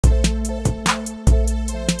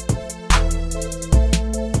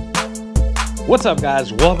What's up,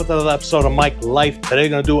 guys? Welcome to another episode of Mike Life. Today we're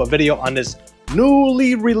going to do a video on this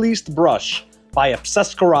newly released brush by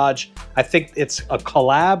Obsessed Garage. I think it's a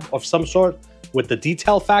collab of some sort with the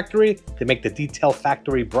Detail Factory. They make the Detail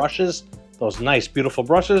Factory brushes, those nice, beautiful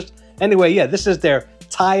brushes. Anyway, yeah, this is their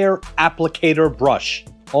tire applicator brush,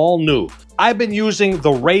 all new. I've been using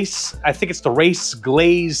the I think it's the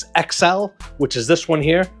RaceGlaze XL, which is this one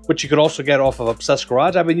here, which you could also get off of Obsessed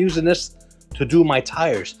Garage. I've been using this to do my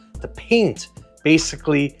tires, to paint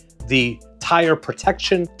basically the tire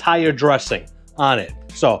protection, tire dressing on it.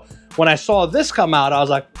 So when I saw this come out, I was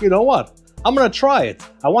like, you know what? I'm gonna try it.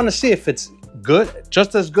 I wanna see if it's good,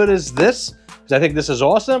 just as good as this, because I think this is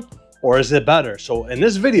awesome, or is it better? So in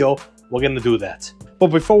this video, we're gonna do that. But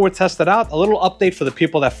before we test it out, a little update for the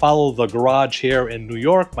people that follow the garage here in New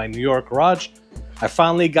York, my New York garage. I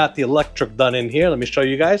finally got the electric done in here. Let me show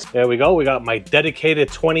you guys. There we go. We got my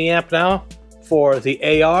dedicated 20 amp now for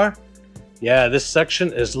the AR. Yeah, this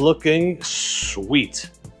section is looking sweet.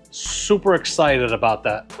 Super excited about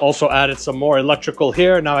that. Also added some more electrical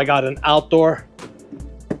here. Now I got an outdoor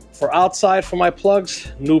for outside for my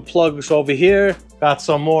plugs. New plugs over here. Got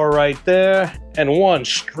some more right there. And one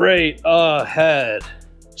straight ahead.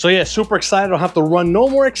 So yeah, super excited. I don't have to run no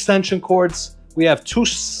more extension cords. We have two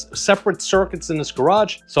separate circuits in this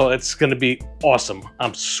garage, so it's gonna be awesome.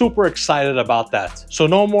 I'm super excited about that. So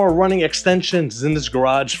no more running extensions in this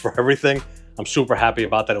garage for everything. I'm super happy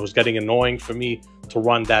about that. It was getting annoying for me to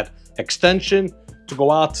run that extension to go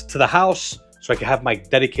out to the house so I could have my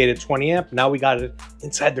dedicated 20 amp. Now we got it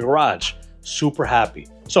inside the garage. Super happy.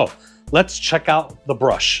 So let's check out the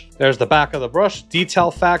brush. There's the back of the brush,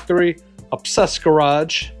 Detail Factory, Obsessed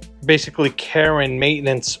Garage, basically care and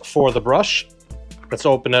maintenance for the brush. Let's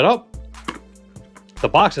open it up. The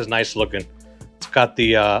box is nice looking. It's got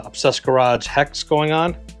the Obsessed Garage hex going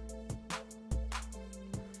on.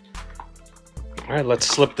 All right, let's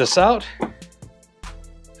slip this out.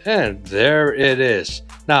 And there it is.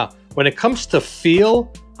 Now, when it comes to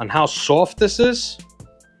feel on how soft this is,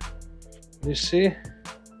 you see,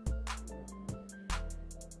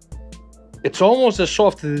 it's almost as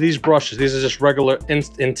soft as these brushes. These are just regular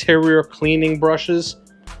interior cleaning brushes,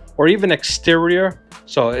 or even exterior.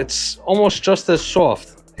 So it's almost just as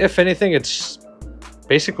soft. If anything, it's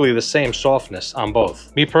basically the same softness on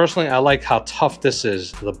both. Me personally, I like how tough this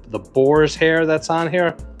is. The boar's hair that's on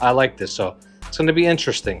here, I like this. So it's gonna be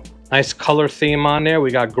interesting. Nice color theme on there.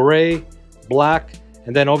 We got gray, black,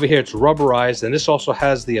 and then over here it's rubberized. And this also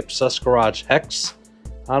has the Obsessed Garage hex.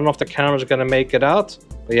 I don't know if the camera's gonna make it out,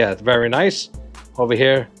 but yeah, it's very nice. Over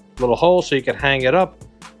here, little hole so you can hang it up.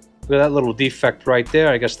 Look at that little defect right there.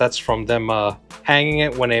 I guess that's from them hanging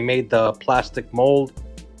it when they made the plastic mold.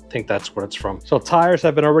 I think that's what it's from. So tires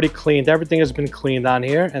have been already cleaned. Everything has been cleaned on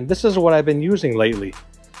here. And this is what I've been using lately.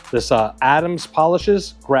 This Adams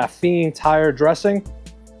Polishes Graphene Tire Dressing.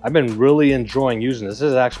 I've been really enjoying using this. This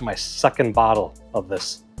is actually my second bottle of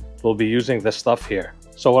this. We'll be using this stuff here.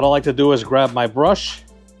 So what I like to do is grab my brush,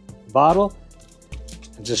 bottle,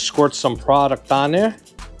 and just squirt some product on there.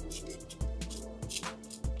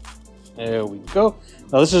 There we go.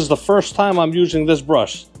 Now this is the first time I'm using this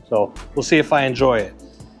brush, so we'll see if I enjoy it.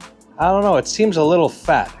 I don't know, it seems a little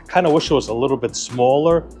fat. I kind of wish it was a little bit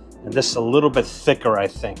smaller and this a little bit thicker, I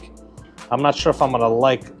think. I'm not sure if I'm gonna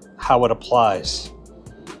like how it applies.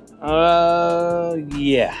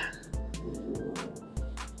 Yeah.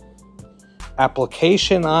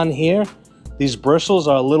 Application on here. These bristles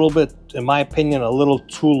are a little bit, in my opinion, a little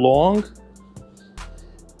too long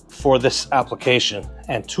for this application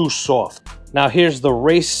and too soft. Now here's the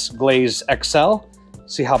RaceGlaze XL.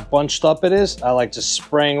 See how bunched up it is? I like just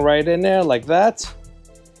spraying right in there like that.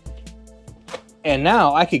 And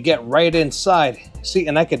now I could get right inside. See,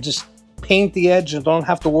 and I could just paint the edge and don't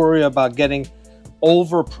have to worry about getting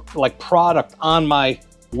over like product on my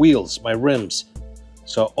wheels, my rims.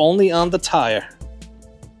 So only on the tire.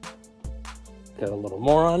 Get a little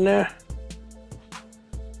more on there.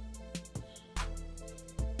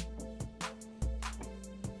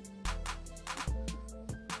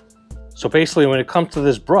 So basically when it comes to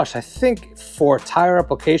this brush, I think for tire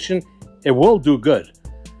application, it will do good.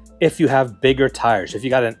 If you have bigger tires, if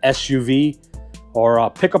you got an SUV or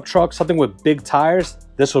a pickup truck, something with big tires,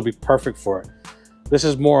 this will be perfect for it. This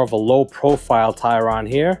is more of a low profile tire on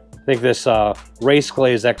here. I think this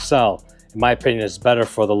RaceGlaze XL, in my opinion, is better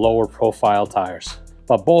for the lower profile tires.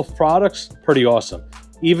 But both products, pretty awesome.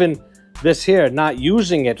 Even this here, not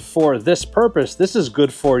using it for this purpose, this is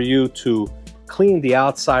good for you to clean the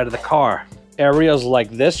outside of the car. Areas like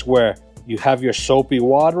this where you have your soapy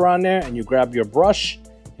water on there and you grab your brush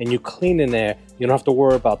and you clean in there, you don't have to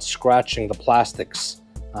worry about scratching the plastics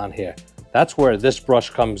on here. That's where this brush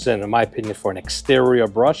comes in my opinion, for an exterior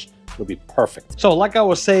brush. It'll be perfect. So like I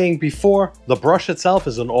was saying before, the brush itself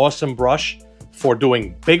is an awesome brush for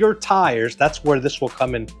doing bigger tires. That's where this will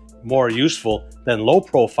come in more useful than low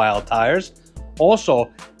profile tires. Also,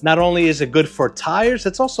 not only is it good for tires,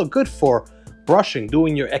 it's also good for brushing,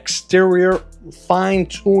 doing your exterior fine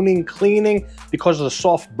tuning, cleaning, because of the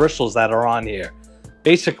soft bristles that are on here.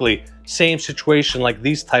 Basically, same situation like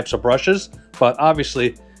these types of brushes, but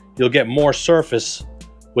obviously you'll get more surface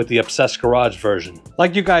with the Obsessed Garage version.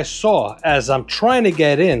 Like you guys saw, as I'm trying to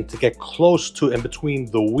get close to in between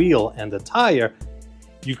the wheel and the tire,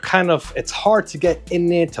 it's hard to get in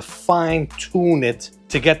there to fine tune it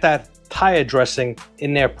to get that tire dressing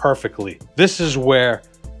in there perfectly. This is where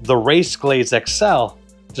the RaceGlaze XL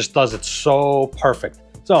just does it so perfect.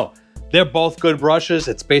 So they're both good brushes.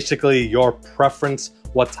 It's basically your preference,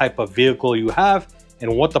 what type of vehicle you have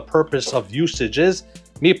and what the purpose of usage is.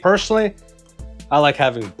 Me personally, I like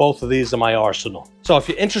having both of these in my arsenal. So if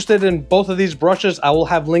you're interested in both of these brushes, I will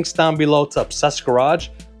have links down below to Obsessed Garage.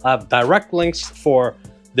 I have direct links for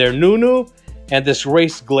their new and this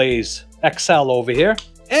RaceGlaze XL over here.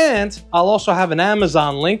 And I'll also have an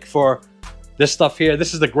Amazon link for this stuff here.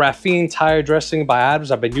 This is the graphene tire dressing by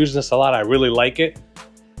Adams. I've been using this a lot. I really like it.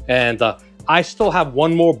 And I still have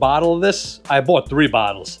one more bottle of this. I bought 3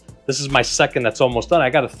 bottles. This is my second that's almost done. I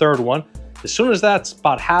got a third one. As soon as that's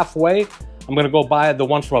about halfway, I'm gonna go buy the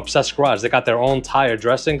one from Obsessed Garage. They got their own tire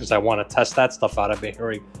dressing because I want to test that stuff out. I've been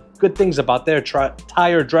hearing good things about their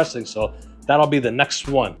tire dressing, so that'll be the next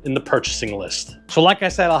one in the purchasing list. So like I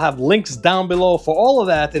said, I'll have links down below for all of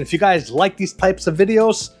that. And if you guys like these types of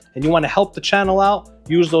videos and you want to help the channel out,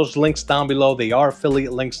 use those links down below. They are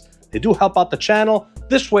affiliate links. They do help out the channel.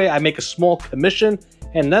 This way I make a small commission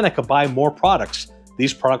and then I could buy more products.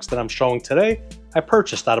 These products that I'm showing today, I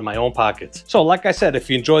purchased out of my own pocket. So like I said, if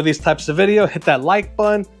you enjoy these types of video, hit that like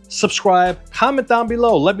button, subscribe, comment down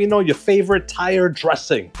below. Let me know your favorite tire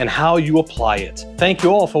dressing and how you apply it. Thank you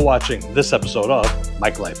all for watching this episode of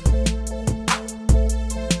Mike Life.